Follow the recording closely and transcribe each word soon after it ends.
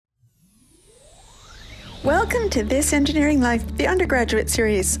Welcome to This Engineering Life, the undergraduate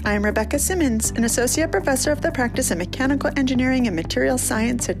series. I'm Rebecca Simmons, an associate professor of the practice of mechanical engineering and material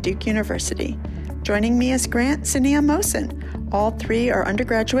science at Duke University. Joining me is Grant, Cindy, and Mohsen. All three are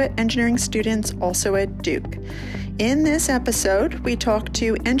undergraduate engineering students also at Duke. In this episode, we talk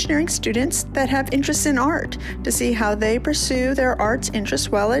to engineering students that have interests in art to see how they pursue their arts interests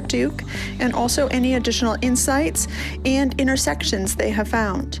while at Duke, and also any additional insights and intersections they have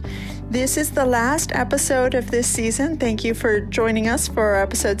found. This is the last episode of this season. Thank you for joining us for our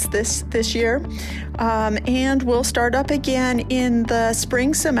episodes this year. And we'll start up again in the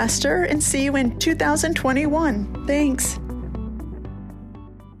spring semester and see you in 2021. Thanks.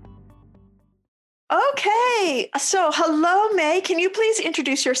 Okay, so hello, May. Can you please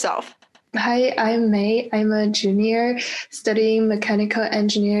introduce yourself? Hi, I'm May. I'm a junior studying mechanical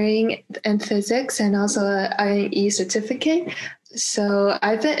engineering and physics and also an INE certificate. So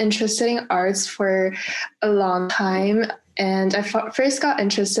I've been interested in arts for a long time. And I first got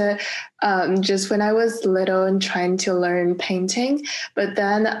interested just when I was little and trying to learn painting. But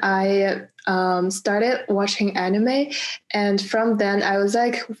then I started watching anime. And from then I was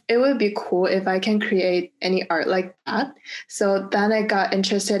like, it would be cool if I can create any art like that. So then I got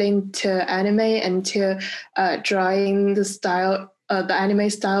interested into anime and to drawing the anime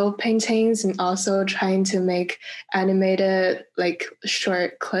style paintings and also trying to make animated like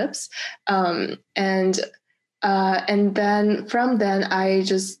short clips. And then from then I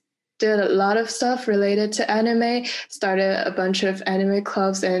just did a lot of stuff related to anime, started a bunch of anime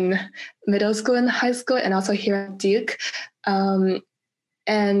clubs in middle school and high school and also here at Duke. So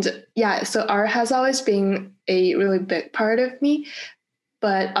art has always been a really big part of me,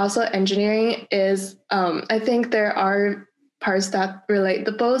 but also engineering is, I think there are parts that relate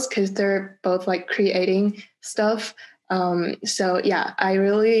the both because they're both like creating stuff. I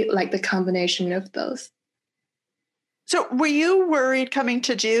really like the combination of those. So were you worried coming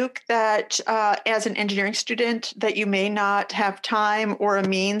to Duke that as an engineering student that you may not have time or a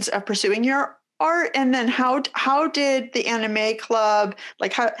means of pursuing your art? And then how did the anime club,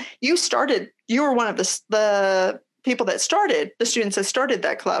 like how you were one of the people that started, the students that started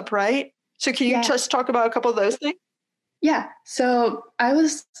that club, right? So can you just talk about a couple of those things? Yeah, so I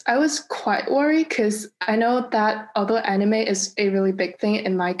was quite worried because I know that although anime is a really big thing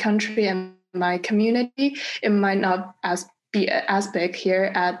in my country and my community, it might not be as big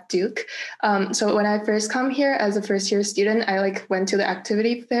here at Duke. So when I first come here as a first year student, I went to the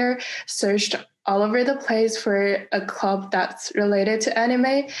activity fair, searched all over the place for a club that's related to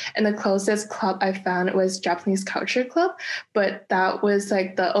anime, and the closest club I found was Japanese Culture Club, but that was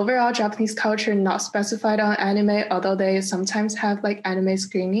the overall Japanese culture, not specified on anime, although they sometimes have anime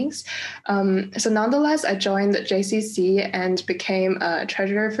screenings. So nonetheless, I joined the JCC and became a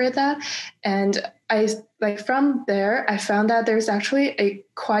treasurer for that, and from there, I found that there's actually a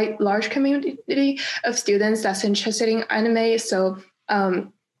quite large community of students that's interested in anime. So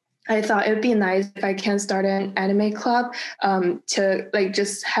I thought it would be nice if I can start an anime club to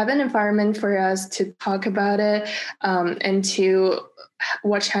just have an environment for us to talk about it and to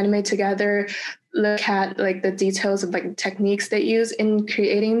watch anime together, look at the details of techniques they use in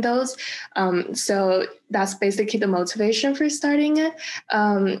creating those. So that's basically the motivation for starting it.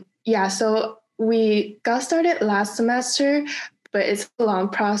 So we got started last semester, but it's a long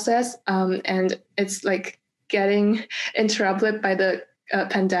process and it's getting interrupted by the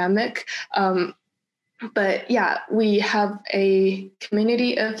pandemic. We have a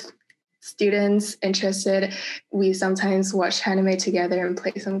community of students interested. We sometimes watch anime together and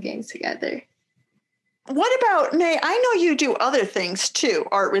play some games together. What about, May? I know you do other things too,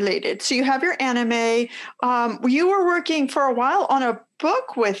 art related. So you have your anime. You were working for a while on a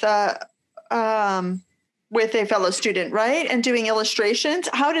book with a fellow student, right? And doing illustrations.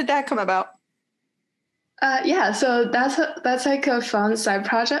 How did that come about? So that's a fun side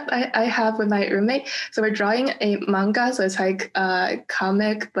project I have with my roommate. So we're drawing a manga, so it's a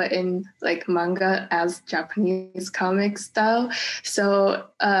comic, but in manga as Japanese comic style. So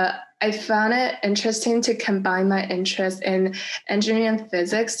I found it interesting to combine my interest in engineering and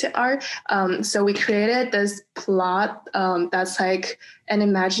physics to art. So we created this plot that's an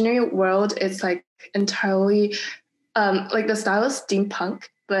imaginary world. It's entirely the style is steampunk,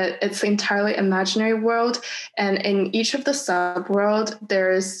 but it's entirely imaginary world. And in each of the sub-world,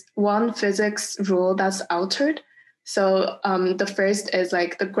 there's one physics rule that's altered. So the first is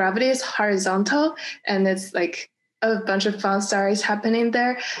the gravity is horizontal, and it's a bunch of fun stories happening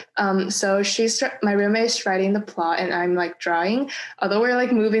there. So my roommate is writing the plot, and I'm drawing. Although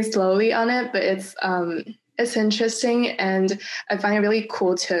we're moving slowly on it, but it's interesting, and I find it really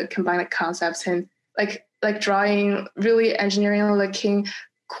cool to combine the concepts and like drawing really engineering looking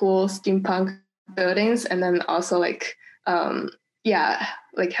cool steampunk buildings, and then also like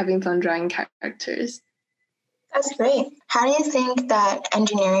like having fun drawing characters. That's great. How do you think that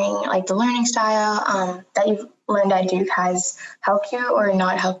engineering, like the learning style that you've learned at Duke, has helped you or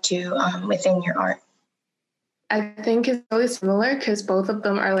not helped you within your art? I think it's really similar because both of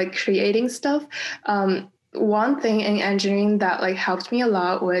them are like creating stuff. One thing in engineering that like helped me a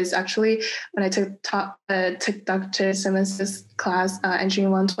lot was actually when I took Dr. Simmons' class,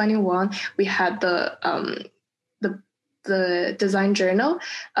 Engineering 121. We had the design journal,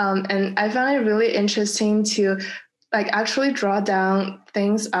 and I found it really interesting to like actually draw down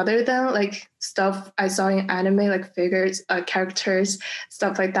things other than like stuff I saw in anime, like figures, characters,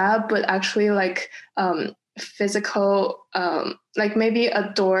 stuff like that, but actually like physical, like maybe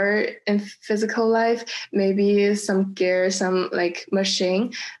a door in physical life, maybe some gear, some like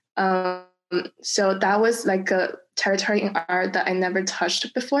machine. So that was like a territory in art that I never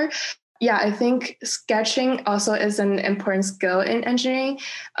touched before. Yeah, I think sketching also is an important skill in engineering.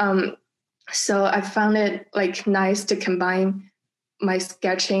 So I found it like nice to combine my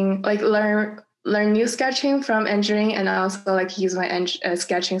sketching, like learn new sketching from engineering, and also like use my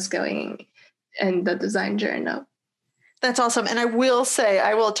sketching skill in the design journal. That's awesome. And I will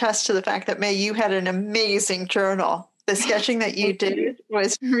attest to the fact that, May, you had an amazing journal. The sketching that you did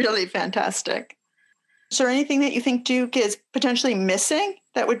was really fantastic. Is there anything that you think Duke is potentially missing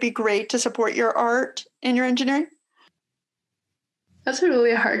that would be great to support your art and your engineering? That's a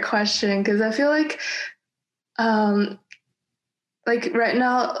really hard question because I feel like right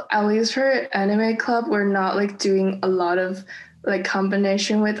now, at least for Anime Club, we're not like doing a lot of like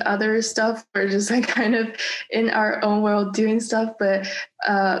combination with other stuff. We're just like kind of in our own world doing stuff. But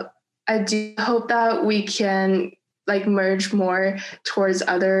I do hope that we can like merge more towards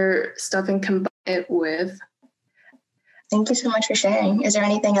other stuff and combine it with. Thank you so much for sharing. Is there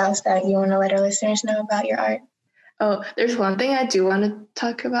anything else that you want to let our listeners know about your art? Oh, there's one thing I do want to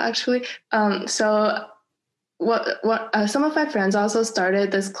talk about actually. So some of my friends also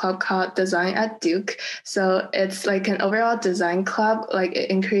started this club called Design at Duke. So it's like an overall design club. Like it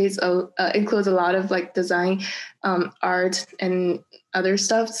includes a lot of like design, art, and other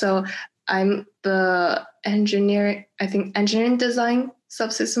stuff. So I'm the engineering design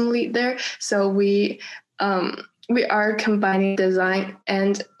subsystem lead there. So we are combining design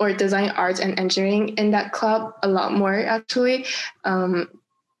art and engineering in that club a lot more actually.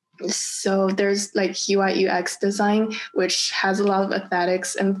 So there's like UI UX design, which has a lot of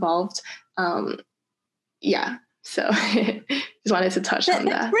aesthetics involved. So just wanted to touch on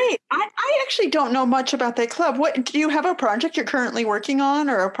that. That's great. I actually don't know much about that club. What do you have a project you're currently working on,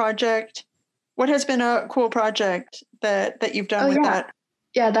 or a project? What has been a cool project that you've done with that?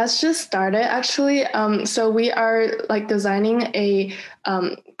 Yeah, that's just started actually. So we are like designing a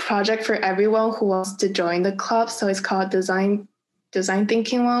project for everyone who wants to join the club. So it's called Design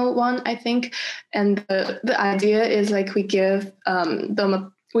Thinking 101, I think. And the idea is like we give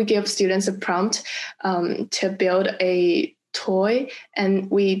students a prompt to build a toy,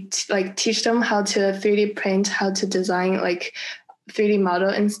 and we teach them how to 3D print, how to design like 3D model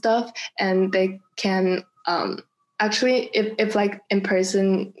and stuff, and they can actually, if like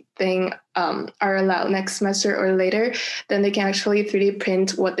in-person thing are allowed next semester or later, then they can actually 3D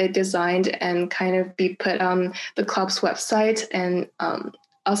print what they designed and kind of be put on the club's website, and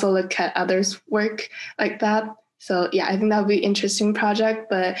also look at others' work like that. So yeah, I think that would be an interesting project,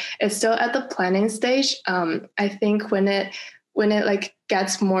 but it's still at the planning stage. I think when it like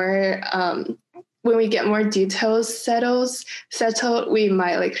gets more when we get more details settled, we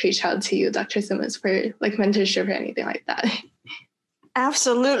might like reach out to you, Dr. Simmons, for like mentorship or anything like that.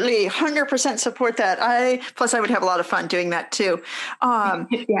 Absolutely. 100% support that. I would have a lot of fun doing that too.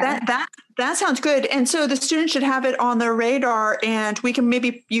 That sounds good. And so the students should have it on their radar, and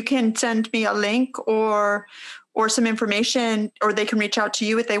you can send me a link or some information, or they can reach out to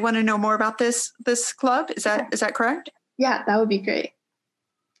you if they want to know more about this club. Is that correct? Yeah, that would be great.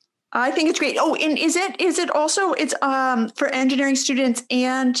 I think it's great. Oh, and is it also, it's for engineering students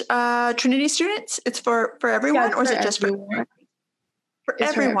and Trinity students? It's for everyone, or is it just for everyone? For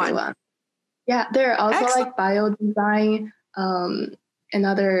everyone. Yeah, there are also like bio design and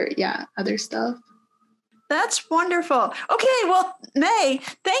other stuff. That's wonderful. Okay, well, May,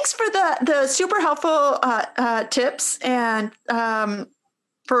 thanks for the super helpful tips, and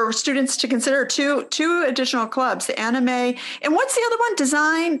for students to consider two additional clubs, the anime, and what's the other one?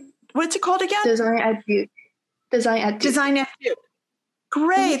 Design. What's it called again? Design at Duke. Design at Duke.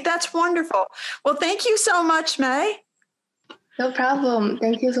 Great. That's wonderful. Well, thank you so much, May. No problem.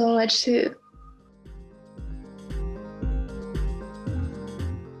 Thank you so much too.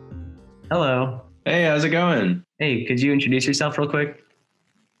 Hello. Hey, how's it going? Hey, could you introduce yourself real quick?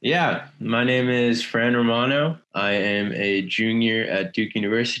 Yeah, my name is Fran Romano. I am a junior at Duke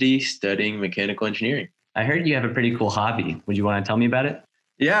University studying mechanical engineering. I heard you have a pretty cool hobby. Would you want to tell me about it?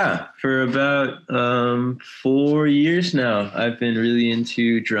 Yeah, for about 4 years now, I've been really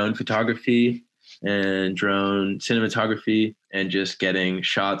into drone photography and drone cinematography and just getting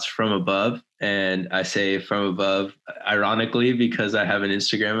shots from above. And I say from above, ironically, because I have an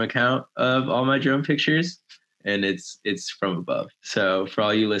Instagram account of all my drone pictures, and it's from above. So for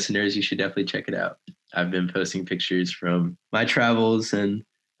all you listeners, you should definitely check it out. I've been posting pictures from my travels, and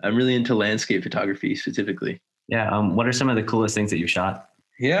I'm really into landscape photography specifically. Yeah. What are some of the coolest things that you've shot?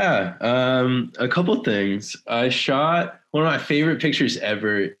 Yeah, a couple things. I shot one of my favorite pictures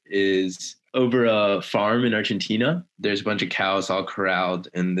ever is over a farm in Argentina. There's a bunch of cows all corralled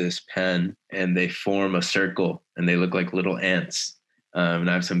in this pen, and they form a circle, and they look like little ants. And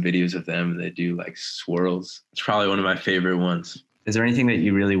I have some videos of them. They do like swirls. It's probably one of my favorite ones. Is there anything that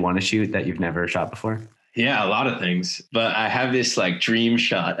you really want to shoot that you've never shot before? Yeah, a lot of things. But I have this like dream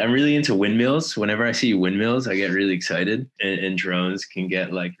shot. I'm really into windmills. Whenever I see windmills, I get really excited. And drones can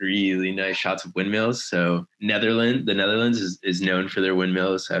get like really nice shots of windmills. So the Netherlands is known for their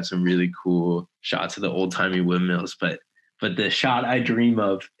windmills. I have some really cool shots of the old timey windmills. But the shot I dream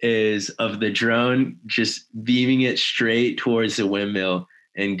of is of the drone just beaming it straight towards the windmill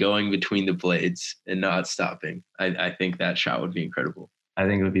and going between the blades and not stopping. I think that shot would be incredible. I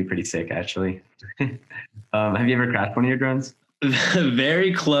think it would be pretty sick, actually. Have you ever crashed one of your drones?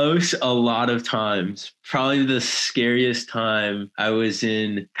 Very close a lot of times. Probably the scariest time I was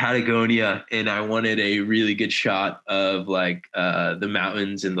in Patagonia and I wanted a really good shot of like the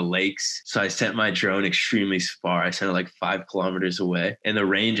mountains and the lakes. So I sent my drone extremely far. I sent it like 5 kilometers away and the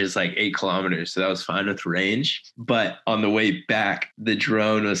range is like 8 kilometers. So that was fine with range. But on the way back, the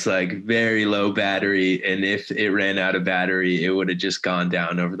drone was like very low battery. And if it ran out of battery, it would have just gone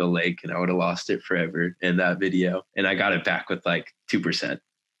down over the lake and I would have lost it forever in that video. And I got it back with like 2%.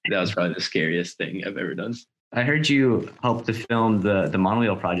 That was probably the scariest thing I've ever done. I heard you helped to film the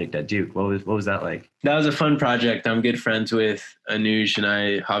monowheel project at Duke. What was that like? That was a fun project. I'm good friends with Anuj and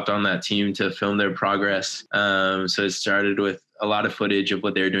I hopped on that team to film their progress. So it started with a lot of footage of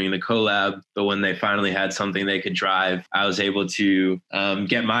what they were doing in the collab. But when they finally had something they could drive, I was able to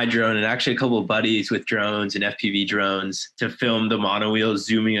get my drone and actually a couple of buddies with drones and FPV drones to film the monowheel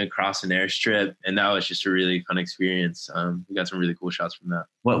zooming across an airstrip. And that was just a really fun experience. We got some really cool shots from that.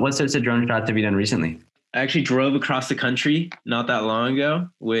 What sorts of drone shots have you done recently? I actually drove across the country not that long ago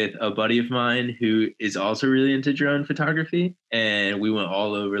with a buddy of mine who is also really into drone photography. And we went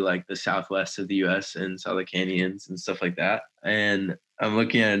all over like the southwest of the US and saw the canyons and stuff like that. And I'm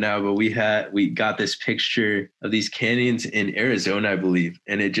looking at it now, but we got this picture of these canyons in Arizona, I believe.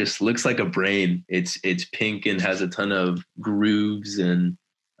 And it just looks like a brain. It's pink and has a ton of grooves and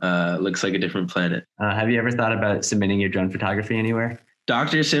looks like a different planet. Have you ever thought about submitting your drone photography anywhere?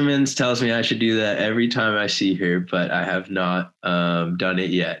 Dr. Simmons tells me I should do that every time I see her, but I have not done it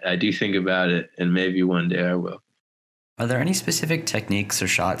yet. I do think about it, and maybe one day I will. Are there any specific techniques or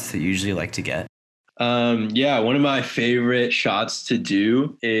shots that you usually like to get? Yeah, one of my favorite shots to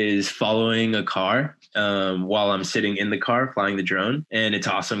do is following a car while I'm sitting in the car flying the drone. And it's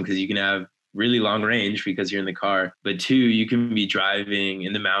awesome because you can have really long range because you're in the car. But 2, you can be driving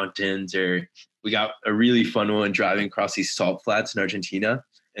in the mountains, or we got a really fun one driving across these salt flats in Argentina,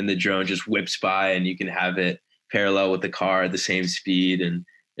 and the drone just whips by and you can have it parallel with the car at the same speed. And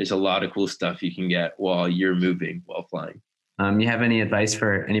there's a lot of cool stuff you can get while you're moving while flying. You have any advice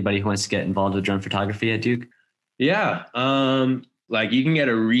for anybody who wants to get involved with drone photography at Duke? Yeah. Like you can get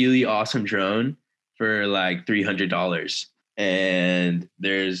a really awesome drone for like $300. And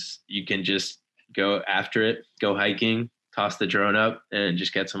you can just go after it, go hiking, toss the drone up and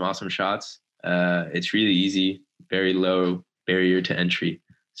just get some awesome shots. It's really easy, very low barrier to entry.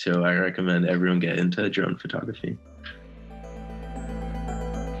 So I recommend everyone get into drone photography.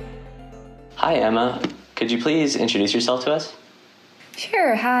 Hi, Emma. Could you please introduce yourself to us?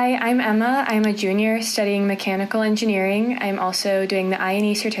 Sure. Hi, I'm Emma. I'm a junior studying mechanical engineering. I'm also doing the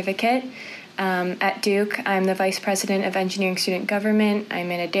INE certificate. At Duke, I'm the Vice President of Engineering Student Government. I'm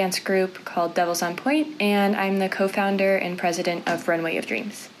in a dance group called Devils on Point, and I'm the co-founder and president of Runway of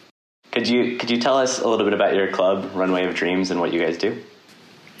Dreams. Could you tell us a little bit about your club, Runway of Dreams, and what you guys do?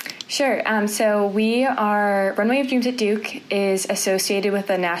 Sure. So Runway of Dreams at Duke is associated with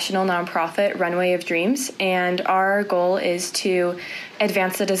the national nonprofit Runway of Dreams, and our goal is to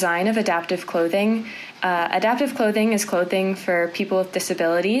advance the design of adaptive clothing. Adaptive clothing is clothing for people with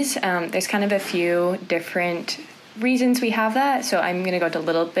disabilities. There's kind of a few different reasons we have that. So I'm going to go into a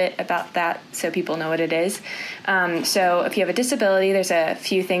little bit about that so people know what it is. So if you have a disability, there's a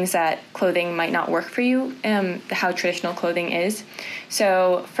few things that clothing might not work for you, how traditional clothing is.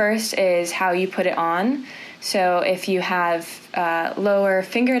 So first is how you put it on. So if you have lower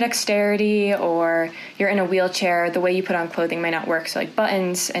finger dexterity or you're in a wheelchair, the way you put on clothing might not work. So like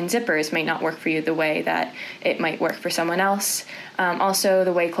buttons and zippers might not work for you the way that it might work for someone else. Also,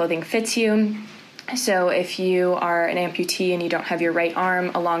 the way clothing fits you. So if you are an amputee and you don't have your right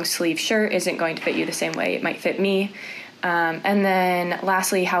arm, a long sleeve shirt isn't going to fit you the same way it might fit me. And then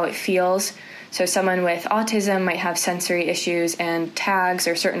lastly, how it feels. So someone with autism might have sensory issues, and tags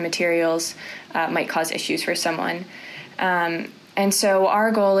or certain materials might cause issues for someone. And so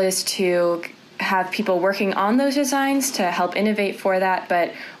our goal is to have people working on those designs to help innovate for that,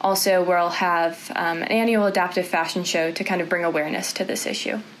 but also we'll have an annual adaptive fashion show to kind of bring awareness to this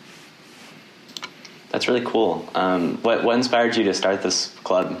issue. That's really cool. What inspired you to start this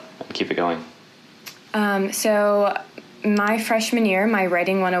club and keep it going? So my freshman year, my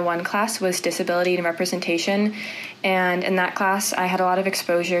Writing 101 class was disability and representation. And in that class, I had a lot of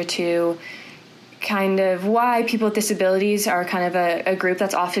exposure to kind of why people with disabilities are kind of a group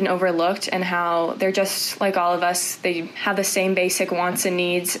that's often overlooked, and how they're just like all of us. They have the same basic wants and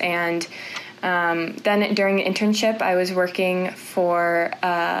needs. And then during an internship, I was working for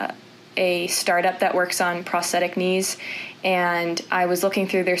a startup that works on prosthetic knees, and I was looking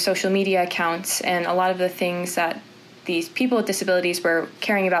through their social media accounts, and a lot of the things that these people with disabilities were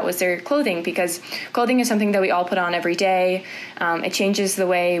caring about was their clothing, because clothing is something that we all put on every day. It changes the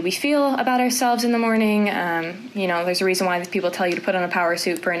way we feel about ourselves in the morning. There's a reason why people tell you to put on a power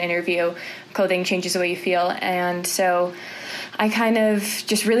suit for an interview. Clothing changes the way you feel. And so I kind of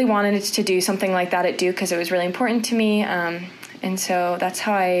just really wanted to do something like that at Duke because it was really important to me. And so that's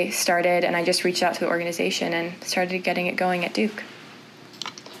how I started, and I just reached out to the organization and started getting it going at Duke.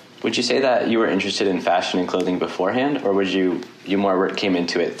 Would you say that you were interested in fashion and clothing beforehand, or would you more came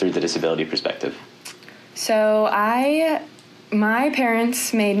into it through the disability perspective? So my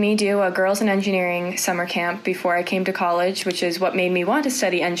parents made me do a girls in engineering summer camp before I came to college, which is what made me want to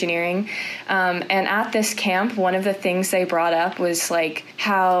study engineering. And at this camp, one of the things they brought up was like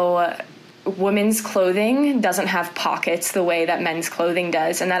how women's clothing doesn't have pockets the way that men's clothing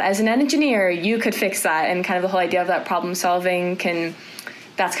does, and that as an engineer, you could fix that. And kind of the whole idea of that problem solving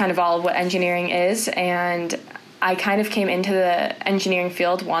that's kind of all of what engineering is. And I kind of came into the engineering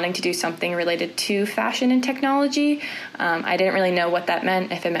field wanting to do something related to fashion and technology. I didn't really know what that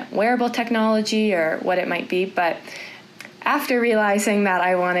meant, if it meant wearable technology or what it might be. But after realizing that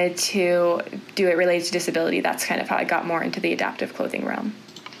I wanted to do it related to disability, that's kind of how I got more into the adaptive clothing realm.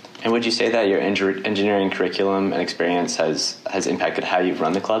 And would you say that your engineering curriculum and experience has impacted how you've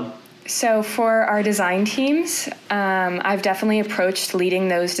run the club? So for our design teams, I've definitely approached leading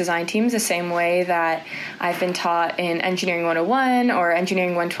those design teams the same way that I've been taught in Engineering 101 or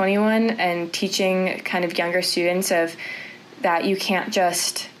Engineering 121, and teaching kind of younger students of that you can't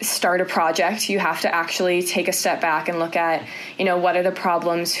just start a project. You have to actually take a step back and look at, what are the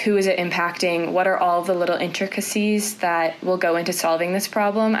problems? Who is it impacting? What are all of the little intricacies that will go into solving this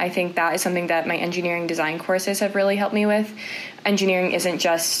problem? I think that is something that my engineering design courses have really helped me with. Engineering isn't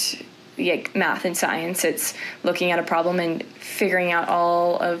just math and science. It's looking at a problem and figuring out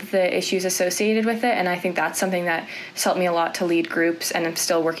all of the issues associated with it. And I think that's something that has helped me a lot to lead groups, and I'm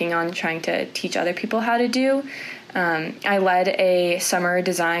still working on trying to teach other people how to do. I led a summer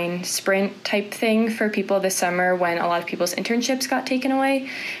design sprint type thing for people this summer when a lot of people's internships got taken away.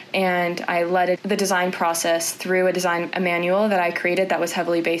 And I led the design process through a manual that I created that was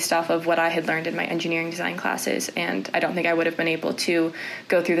heavily based off of what I had learned in my engineering design classes. And I don't think I would have been able to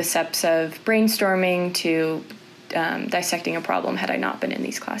go through the steps of brainstorming to dissecting a problem had I not been in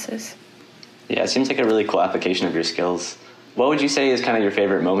these classes. Yeah, it seems like a really cool application of your skills. What would you say is kind of your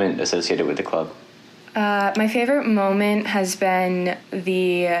favorite moment associated with the club? My favorite moment has been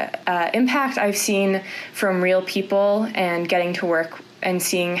the impact I've seen from real people, and getting to work and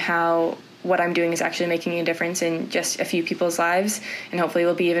seeing how what I'm doing is actually making a difference in just a few people's lives, and hopefully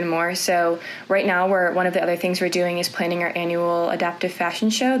will be even more. So right now, one of the other things we're doing is planning our annual adaptive fashion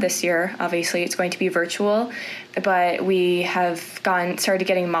show this year. Obviously, it's going to be virtual, but we have started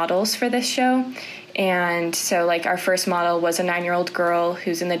getting models for this show. And so our first model was a 9-year-old girl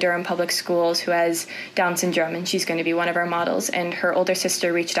who's in the Durham Public Schools who has Down syndrome, and she's going to be one of our models. And her older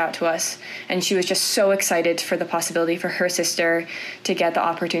sister reached out to us, and she was just so excited for the possibility for her sister to get the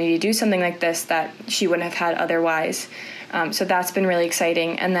opportunity to do something like this that she wouldn't have had otherwise. So that's been really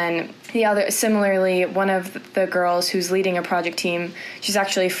exciting. And then similarly, one of the girls who's leading a project team, she's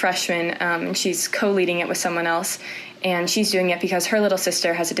actually a freshman, and she's co-leading it with someone else. And she's doing it because her little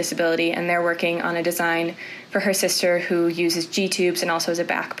sister has a disability, and they're working on a design for her sister who uses G-tubes and also has a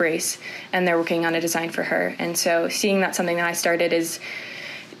back brace, and they're working on a design for her. And so seeing that something that I started is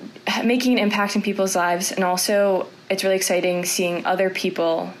making an impact in people's lives, and also it's really exciting seeing other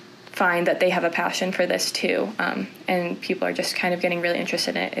people find that they have a passion for this too, and people are just kind of getting really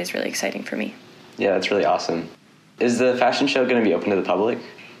interested in it is really exciting for me. Yeah, that's really awesome. Is the fashion show going to be open to the public?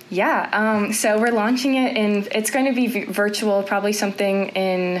 Yeah, so we're launching it, and it's going to be virtual, probably something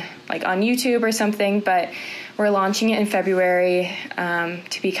in like on YouTube or something, but we're launching it in February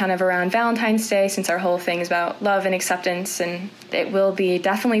to be kind of around Valentine's Day, since our whole thing is about love and acceptance, and it will be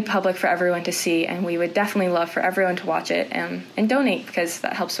definitely public for everyone to see, and we would definitely love for everyone to watch it and donate, because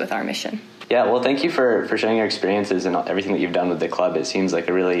that helps with our mission. Yeah, well, thank you for sharing your experiences and everything that you've done with the club. It seems like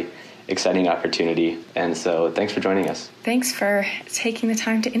a really exciting opportunity, and so thanks for joining us. Thanks for taking the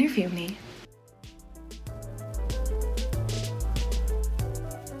time to interview me.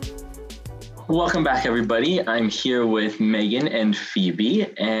 Welcome back, everybody. I'm here with Megan and Phoebe,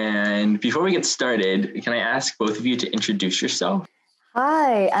 and before we get started, can I ask both of you to introduce yourself?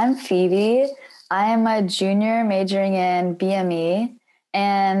 Hi, I'm Phoebe. I'm a junior majoring in BME,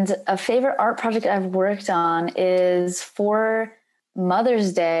 and a favorite art project I've worked on is for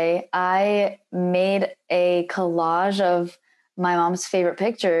Mother's Day. I made a collage of my mom's favorite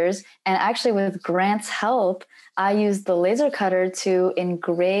pictures, and actually with Grant's help, I used the laser cutter to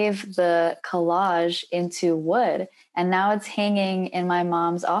engrave the collage into wood, and now it's hanging in my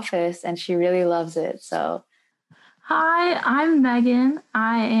mom's office, and she really loves it. So, hi, I'm Megan.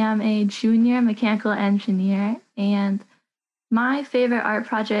 I am a junior mechanical engineer, and my favorite art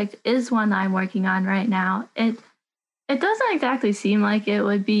project is one that I'm working on right now. It doesn't exactly seem like it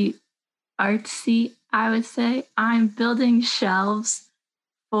would be artsy, I would say. I'm building shelves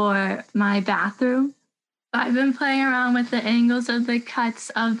for my bathroom. I've been playing around with the angles of the cuts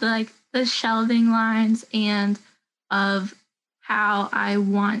of the shelving lines and of how I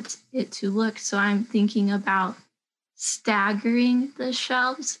want it to look. So I'm thinking about staggering the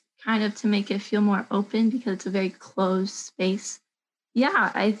shelves kind of to make it feel more open, because it's a very closed space.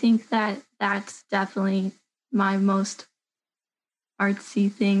 Yeah, I think that that's definitely my most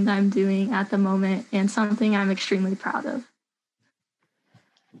artsy thing that I'm doing at the moment, and something I'm extremely proud of.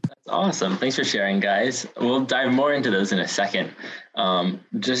 That's awesome. Thanks for sharing, guys. We'll dive more into those in a second.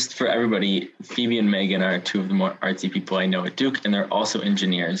 Just for everybody, Phoebe and Megan are two of the more artsy people I know at Duke, and they're also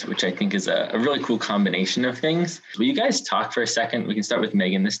engineers, which I think is a really cool combination of things. Will you guys talk for a second? We can start with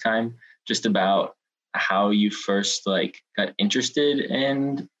Megan this time, just about how you first got interested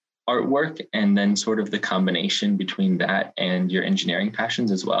in artwork, and then sort of the combination between that and your engineering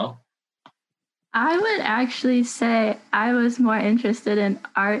passions as well. I would actually say I was more interested in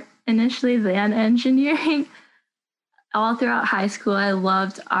art initially than engineering. All throughout high school, I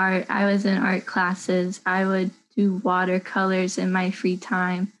loved art. I was in art classes. I would do watercolors in my free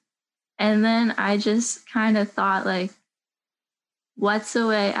time. And then I just kind of thought, what's a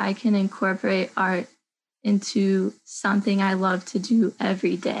way I can incorporate art into something I love to do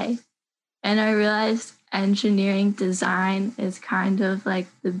every day? And I realized engineering design is kind of like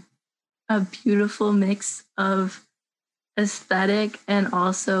a beautiful mix of aesthetic and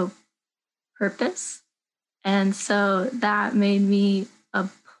also purpose. And so that made me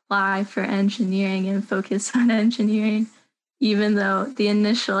apply for engineering and focus on engineering, even though the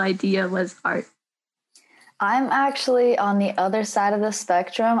initial idea was art. I'm actually on the other side of the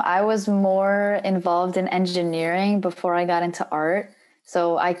spectrum. I was more involved in engineering before I got into art.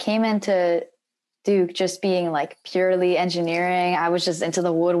 So I came into Duke just being purely engineering. I was just into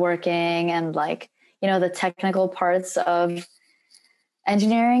the woodworking and the technical parts of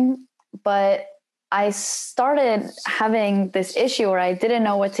engineering. But I started having this issue where I didn't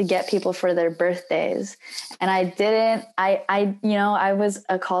know what to get people for their birthdays. And I was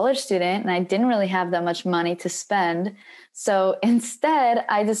a college student, and I didn't really have that much money to spend. So instead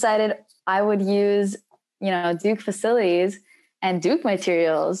I decided I would use, Duke facilities and Duke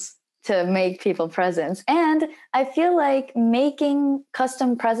materials to make people presents. And I feel like making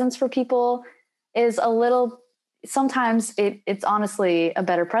custom presents for people is sometimes it's honestly a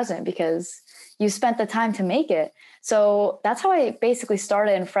better present because you spent the time to make it. So that's how I basically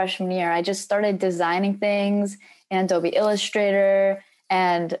started in freshman year. I just started designing things in Adobe Illustrator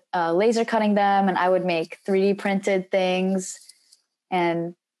and laser cutting them, and I would make 3D printed things.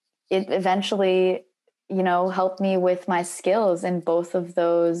 And it eventually, helped me with my skills in both of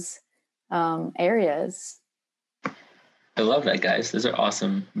those areas. I love that, guys. Those are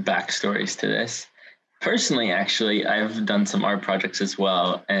awesome backstories to this. Personally, actually, I've done some art projects as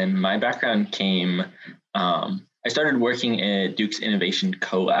well. And my background came, I started working at Duke's Innovation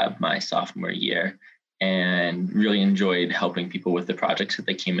Collab my sophomore year and really enjoyed helping people with the projects that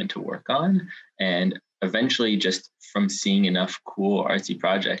they came in to work on. And eventually, just from seeing enough cool artsy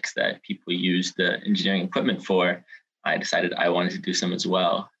projects that people use the engineering equipment for, I decided I wanted to do some as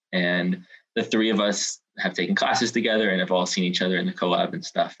well. And the three of us have taken classes together and have all seen each other in the collab and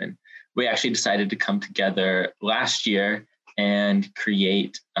stuff. And we actually decided to come together last year and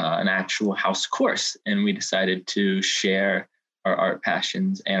create an actual house course. And we decided to share our art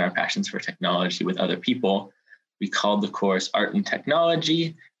passions and our passions for technology with other people. We called the course Art and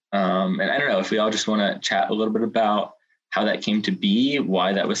Technology. And I don't know if we all just want to chat a little bit about how that came to be,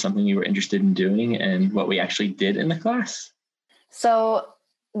 why that was something you were interested in doing, and what we actually did in the class. So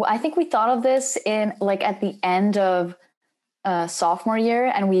I think we thought of this in like at the end of sophomore year,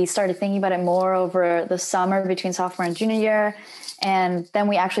 and we started thinking about it more over the summer between sophomore and junior year. And then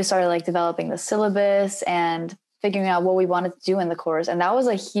we actually started like developing the syllabus and figuring out what we wanted to do in the course. And that was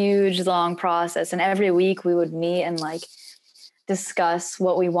a huge, long process. And every week we would meet and like discuss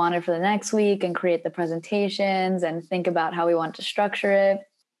what we wanted for the next week and create the presentations and think about how we wanted to structure it.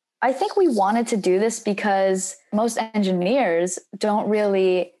 I think we wanted to do this because most engineers don't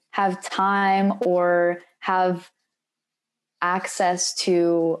really have time or have access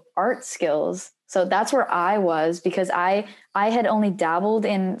to art skills. So that's where I was, because I had only dabbled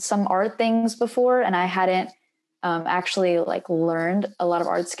in some art things before, and I hadn't actually like learned a lot of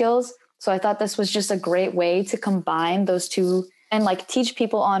art skills. So I thought this was just a great way to combine those two and like teach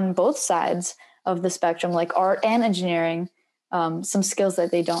people on both sides of the spectrum, like art and engineering, some skills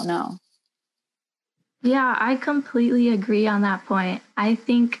that they don't know. Yeah, I completely agree on that point. I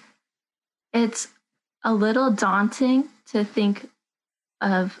think it's a little daunting to think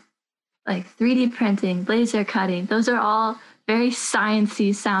of like 3D printing, laser cutting. Those are all very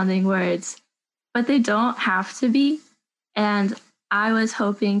sciencey sounding words, but they don't have to be. And I was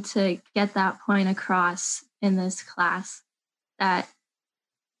hoping to get that point across in this class, that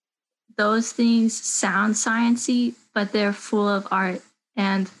those things sound sciencey, but they're full of art,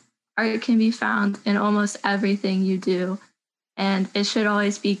 and art can be found in almost everything you do, and it should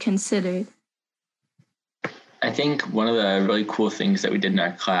always be considered. I think one of the really cool things that we did in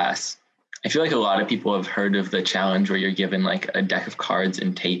our class, I feel like a lot of people have heard of the challenge where you're given like a deck of cards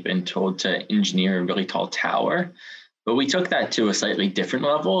and tape and told to engineer a really tall tower. But we took that to a slightly different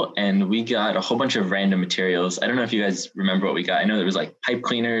level, and we got a whole bunch of random materials. I don't know if you guys remember what we got. I know there was like pipe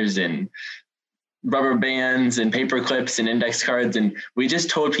cleaners and rubber bands and paper clips and index cards. And we just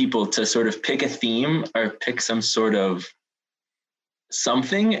told people to sort of pick a theme or pick some sort of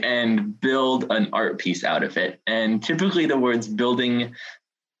something and build an art piece out of it. And typically the words building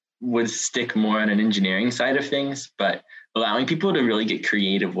would stick more on an engineering side of things, but allowing people to really get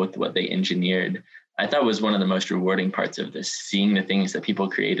creative with what they engineered, I thought was one of the most rewarding parts of this, seeing the things that people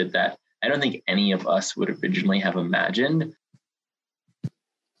created that I don't think any of us would originally have imagined.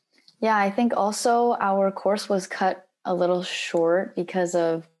 Yeah, I think also our course was cut a little short because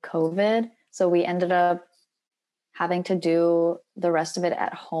of COVID. So we ended up having to do the rest of it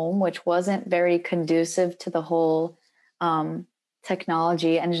at home, which wasn't very conducive to the whole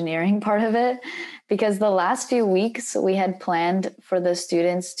technology engineering part of it, because the last few weeks we had planned for the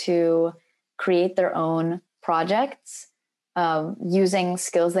students to create their own projects using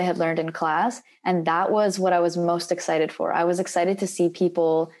skills they had learned in class. And that was what I was most excited for. I was excited to see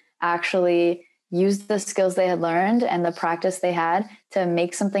people actually use the skills they had learned and the practice they had to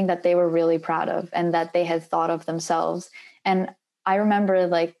make something that they were really proud of and that they had thought of themselves. And I remember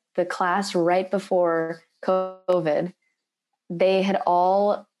like the class right before COVID, they had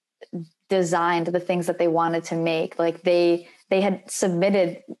all designed the things that they wanted to make. Like they had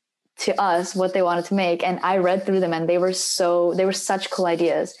submitted to us what they wanted to make. And I read through them and they were such cool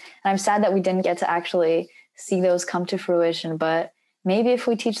ideas. And I'm sad that we didn't get to actually see those come to fruition, but maybe if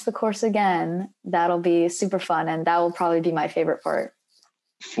we teach the course again, that'll be super fun. And that will probably be my favorite part.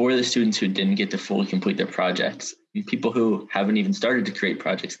 For the students who didn't get to fully complete their projects, people who haven't even started to create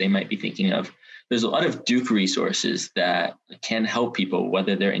projects, they might be thinking of, there's a lot of Duke resources that can help people,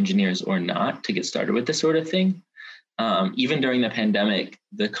 whether they're engineers or not, to get started with this sort of thing. Even during the pandemic,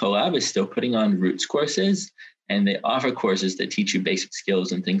 the collab is still putting on Roots courses, and they offer courses that teach you basic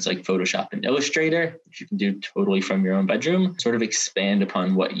skills in things like Photoshop and Illustrator, which you can do totally from your own bedroom, sort of expand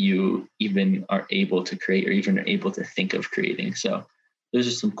upon what you even are able to create or even are able to think of creating. So those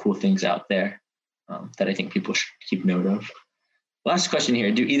are some cool things out there that I think people should keep note of. Last question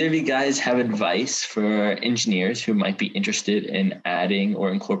here. Do either of you guys have advice for engineers who might be interested in adding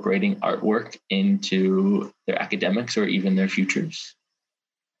or incorporating artwork into their academics or even their futures?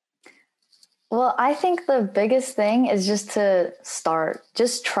 Well, I think the biggest thing is just to start,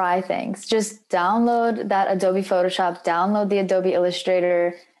 just try things, just download that Adobe Photoshop, download the Adobe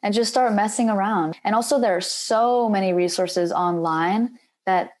Illustrator, and just start messing around. And also there are so many resources online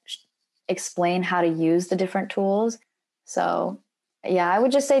that explain how to use the different tools. So yeah, I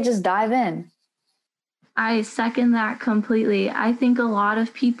would just say just dive in. I second that completely. I think a lot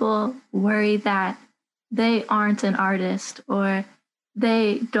of people worry that they aren't an artist or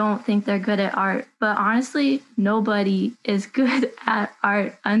they don't think they're good at art. But honestly, nobody is good at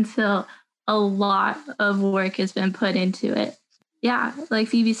art until a lot of work has been put into it. Yeah, like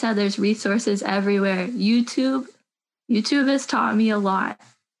Phoebe said, there's resources everywhere. YouTube has taught me a lot.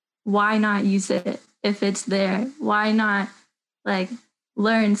 Why not use it if it's there? Why not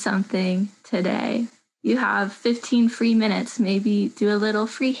learn something today? You have 15 free minutes, maybe do a little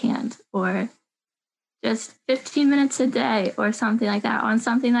freehand or just 15 minutes a day or something like that on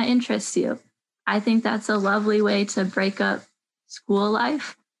something that interests you. I think that's a lovely way to break up school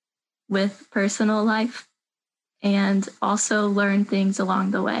life with personal life and also learn things along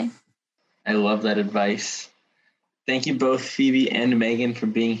the way. I love that advice. Thank you both, Phoebe and Megan, for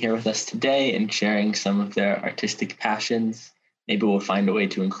being here with us today and sharing some of their artistic passions. Maybe we'll find a way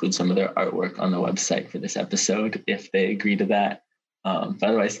to include some of their artwork on the website for this episode if they agree to that. But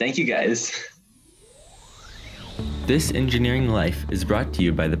otherwise, thank you guys. This Engineering Life is brought to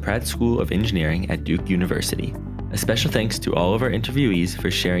you by the Pratt School of Engineering at Duke University. A special thanks to all of our interviewees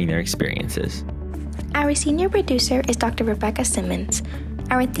for sharing their experiences. Our senior producer is Dr. Rebecca Simmons.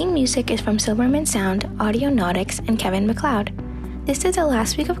 Our theme music is from Silverman Sound, Audionautics, and Kevin MacLeod. This is the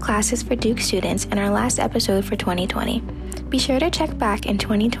last week of classes for Duke students and our last episode for 2020. Be sure to check back in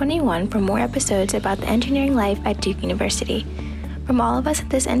 2021 for more episodes about the engineering life at Duke University. From all of us at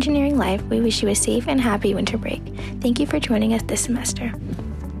This Engineering Life, we wish you a safe and happy winter break. Thank you for joining us this semester.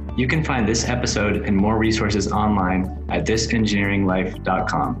 You can find this episode and more resources online at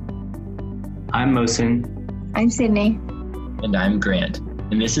thisengineeringlife.com. I'm Mohsen. I'm Sydney. And I'm Grant.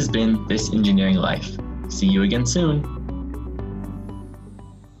 And this has been This Engineering Life. See you again soon.